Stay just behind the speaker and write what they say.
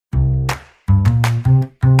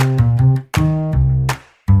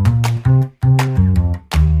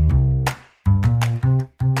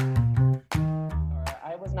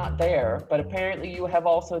apparently you have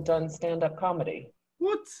also done stand-up comedy.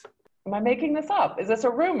 What? Am I making this up? Is this a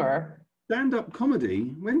rumor? Stand-up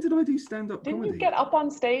comedy? When did I do stand-up Didn't comedy? you get up on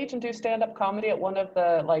stage and do stand-up comedy at one of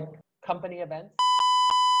the company events?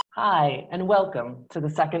 Hi, and welcome to the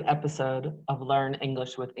second episode of Learn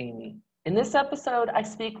English with Amy. In this episode, I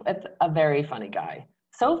speak with a very funny guy.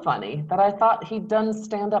 So funny that I thought he'd done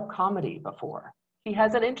stand-up comedy before. He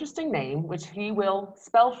has an interesting name, which he will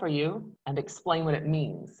spell for you and explain what it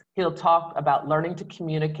means. He'll talk about learning to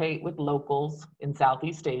communicate with locals in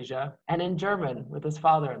Southeast Asia and in German with his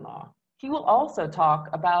father-in-law. He will also talk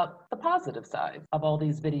about the positive side of all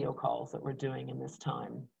these video calls that we're doing in this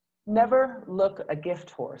time. Never look a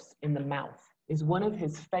gift horse in the mouth is one of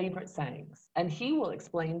his favorite sayings, and he will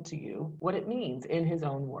explain to you what it means in his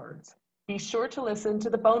own words. Be sure to listen to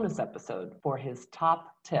the bonus episode for his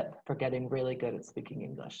top tip for getting really good at speaking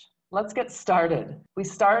English. Let's get started. We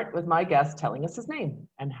start with my guest telling us his name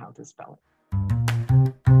and how to spell it.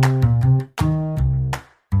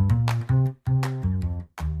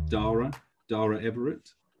 Daragh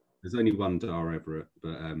Everett. There's only one Daragh Everett,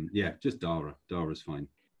 but yeah, just Daragh. Daragh's fine.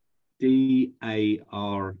 Daragh.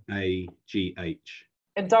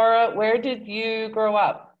 And Daragh, where did you grow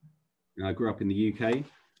up? I grew up in the UK.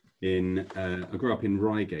 I grew up in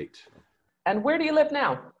Reigate. And where do you live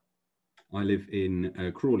now? I live in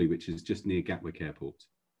Crawley, which is just near Gatwick Airport.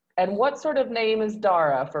 And what sort of name is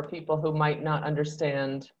Daragh for people who might not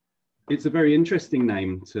understand? It's a very interesting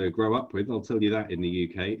name to grow up with, I'll tell you that, in the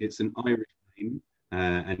UK. It's an Irish name,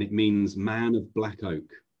 and it means man of black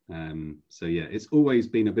oak. So yeah, it's always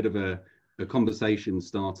been a bit of a conversation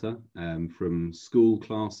starter, from school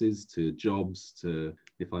classes to jobs to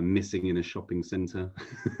if I'm missing in a shopping centre.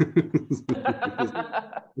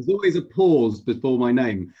 There's always a pause before my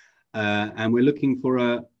name, and we're looking for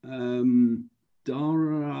a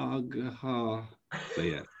Daragh. So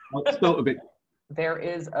yeah, it's spelled a bit. There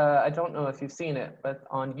is, I don't know if you've seen it, but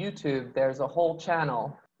on YouTube, there's a whole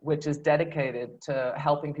channel which is dedicated to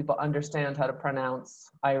helping people understand how to pronounce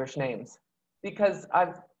Irish names. Because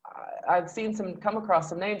I've seen come across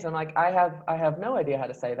some names, and like, I have no idea how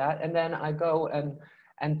to say that. And then I go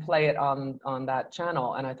and play it on that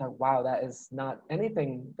channel, and I thought, wow, that is not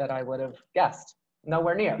anything that I would have guessed.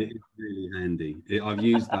 Nowhere near. It is really handy. I've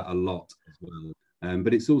used that a lot as well.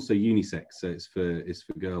 But it's also unisex, so it's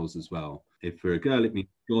for girls as well. If for a girl, it means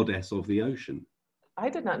goddess of the ocean. I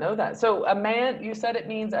did not know that. So a man, you said it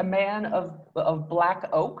means a man of black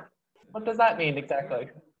oak. What does that mean exactly?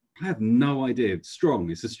 I have no idea. It's strong.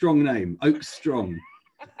 It's a strong name. Oak Strong.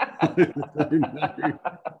 I don't know.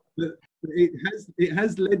 But it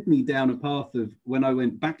has led me down a path of, when I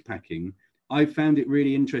went backpacking, I found it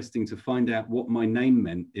really interesting to find out what my name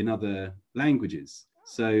meant in other languages.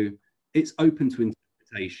 So it's open to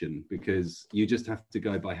interpretation, because you just have to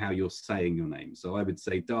go by how you're saying your name. So I would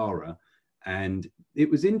say Daragh, and it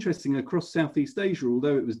was interesting across Southeast Asia,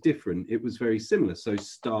 although it was different, it was very similar. So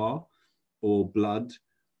star or blood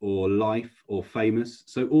or life or famous.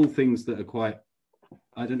 So all things that are quite,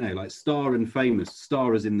 I don't know, like star and famous.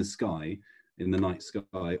 Star as in the sky, in the night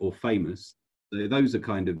sky, or famous. So those are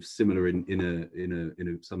kind of similar in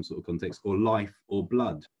a some sort of context. Or life or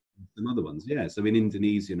blood. Some other ones, yeah. So in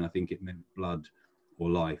Indonesian, I think it meant blood or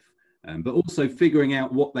life. But also figuring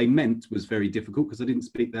out what they meant was very difficult, because I didn't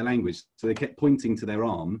speak their language. So they kept pointing to their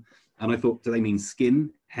arm, and I thought, do they mean skin,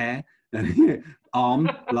 hair, arm,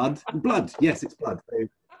 blood? Blood, yes, it's blood.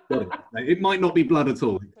 It might not be blood at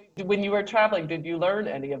all. When you were traveling, did you learn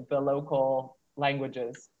any of the local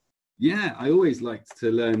languages? Yeah, I always liked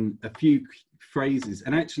to learn a few phrases.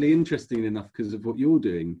 And actually, interesting enough, because of what you're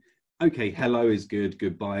doing, okay, hello is good,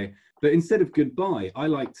 goodbye. But instead of goodbye, I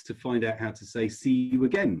liked to find out how to say see you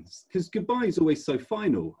again, because goodbye is always so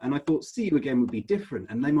final. And I thought see you again would be different.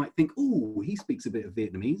 And they might think, oh, he speaks a bit of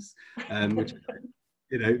Vietnamese, which,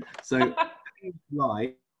 so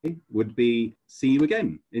lie would be see you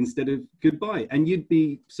again instead of goodbye. And you'd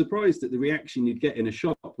be surprised at the reaction you'd get in a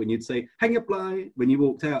shop when you'd say hang up lie when you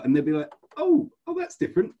walked out, and they'd be like, oh, that's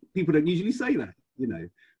different. People don't usually say that, I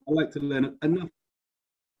like to learn enough.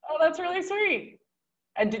 Oh, that's really sweet.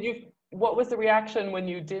 And what was the reaction when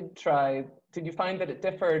you did try? Did you find that it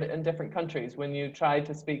differed in different countries when you tried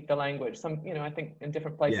to speak the language? Some, I think in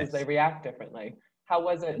different places, yes, they react differently. How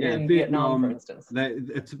was it in Vietnam, for instance?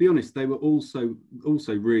 To be honest, they were also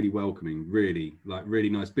really welcoming, really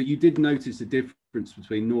nice. But you did notice a difference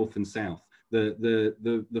between north and south.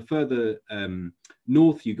 The further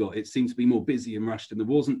north you got, it seemed to be more busy and rushed, and they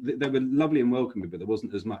were lovely and welcoming, but there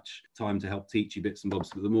wasn't as much time to help teach you bits and bobs.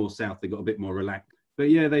 But the more south, they got a bit more relaxed. But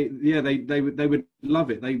yeah, they would love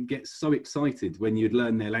it. They get so excited when you'd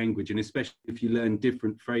learn their language, and especially if you learn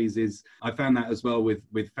different phrases. I found that as well with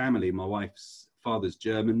family. My wife's father's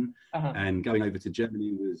German, and going over to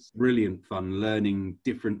Germany was brilliant fun, learning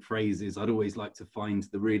different phrases. I'd always like to find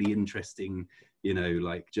the really interesting,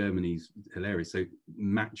 like Germany's hilarious. So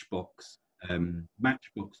Matchbox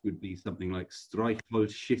would be something like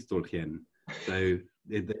Streichholzschüsselchen. So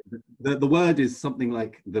the word is something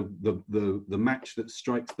like the match that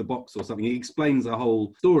strikes the box or something. He explains a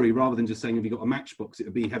whole story rather than just saying, have you got a matchbox? It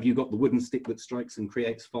would be, have you got the wooden stick that strikes and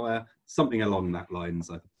creates fire? Something along that lines.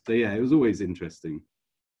 So yeah, it was always interesting.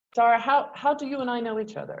 Daragh, how do you and I know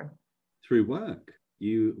each other? Through work.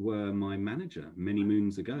 You were my manager many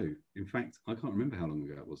moons ago. In fact, I can't remember how long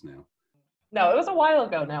ago it was now. No, it was a while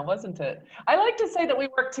ago now, wasn't it? I like to say that we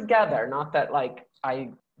worked together, not that like I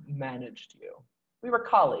managed you. We were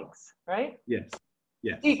colleagues, right? Yes.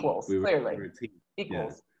 Equals, clearly. We were a team.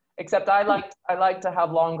 Equals. Yeah. Except I like to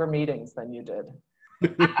have longer meetings than you did.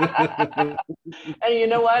 And you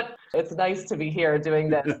know what? It's nice to be here doing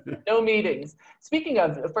this. No meetings. Speaking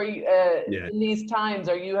of, in these times,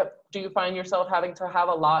 do you find yourself having to have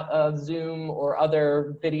a lot of Zoom or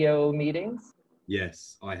other video meetings?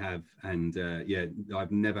 Yes, I have. And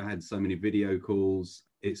I've never had so many video calls.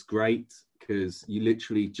 It's great because you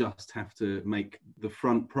literally just have to make the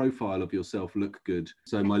front profile of yourself look good.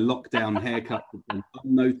 So my lockdown haircut has been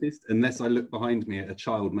unnoticed unless I look behind me at a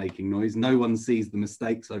child making noise. No one sees the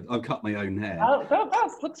mistakes. I've cut my own hair. Oh, that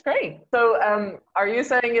looks great. So are you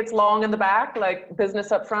saying it's long in the back, like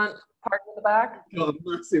business up front, part in the back? Got a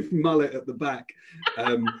massive mullet at the back.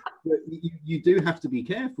 But you do have to be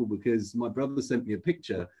careful because my brother sent me a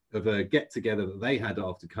picture of a get-together that they had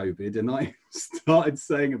after COVID, and I started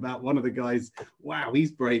saying about one of the guys, wow,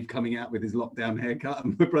 he's brave coming out with his lockdown haircut,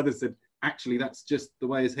 and my brother said, actually, that's just the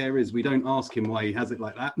way his hair is. We don't ask him why he has it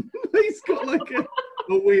like that. He's got like a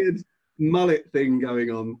weird mullet thing going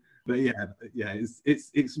on. But yeah,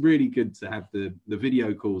 it's really good to have the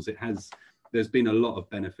video calls. There's been a lot of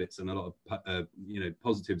benefits and a lot of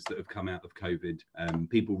positives that have come out of COVID.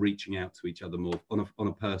 People reaching out to each other more on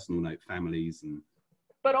a personal note, families and.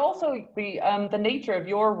 But also the nature of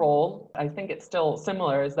your role, I think it's still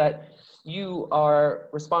similar, is that you are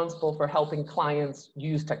responsible for helping clients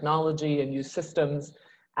use technology and use systems,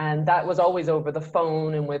 and that was always over the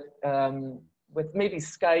phone and with maybe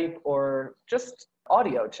Skype or just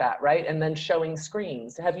audio chat, right? And then showing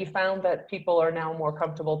screens. Have you found that people are now more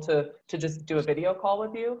comfortable to just do a video call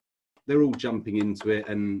with you? They're all jumping into it,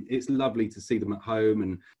 and it's lovely to see them at home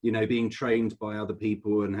and, being trained by other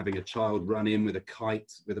people and having a child run in with a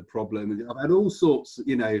kite with a problem. And I've had all sorts,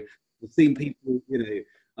 I've seen people,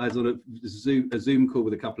 I was on a Zoom call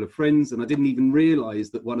with a couple of friends, and I didn't even realize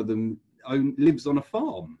that one of them lives on a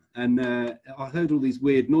farm. And I heard all these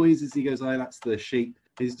weird noises. He goes, oh, that's the sheep.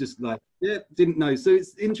 He's just like, yeah, didn't know. So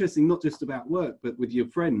it's interesting, not just about work, but with your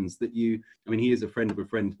friends that he is a friend of a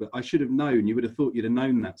friend, but I should have known. You would have thought you'd have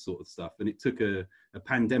known that sort of stuff. And it took a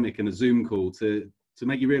pandemic and a Zoom call to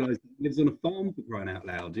make you realize he lives on a farm, for crying out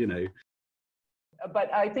loud,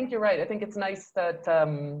 But I think you're right. I think it's nice that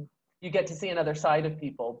you get to see another side of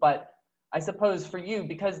people. But I suppose for you,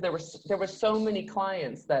 because there were so many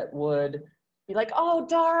clients that would be like, oh,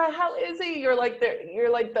 Daragh, how is he? You were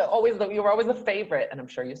always the favorite, and I'm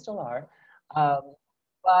sure you still are.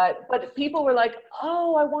 But people were like,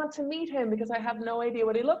 oh, I want to meet him because I have no idea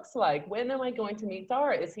what he looks like. When am I going to meet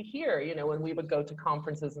Daragh? Is he here? When we would go to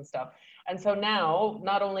conferences and stuff. And so now,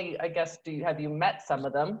 not only, I guess, have you met some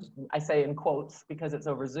of them? I say in quotes because it's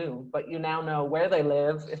over Zoom, but you now know where they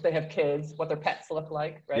live, if they have kids, what their pets look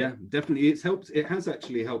like, right? Yeah, definitely. It has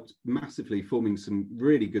actually helped massively forming some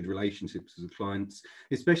really good relationships with clients,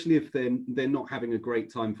 especially if they're not having a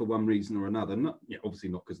great time for one reason or another. Obviously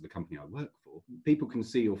not because of the company I work for. People can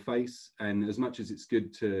see your face, and as much as it's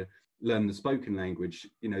good to learn the spoken language,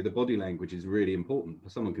 the body language is really important.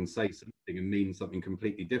 Someone can say something and mean something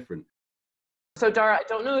completely different. So Daragh, I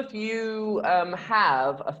don't know if you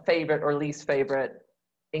have a favorite or least favorite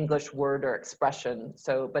English word or expression.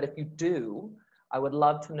 But if you do, I would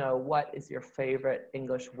love to know, what is your favorite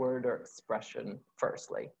English word or expression,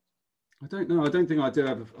 firstly? I don't know. I don't think I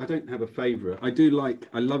do I don't have a favorite.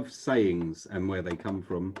 I love sayings and where they come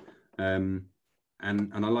from. And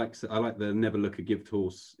I like the never look a gift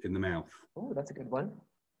horse in the mouth. Oh, that's a good one.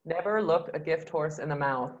 Never look a gift horse in the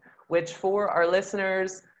mouth, which for our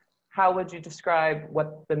listeners, how would you describe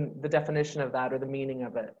what the definition of that or the meaning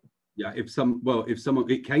of it? Yeah,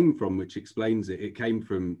 it came from, which explains it. It came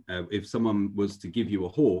from, if someone was to give you a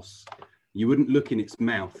horse, you wouldn't look in its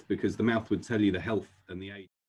mouth because the mouth would tell you the health and the age.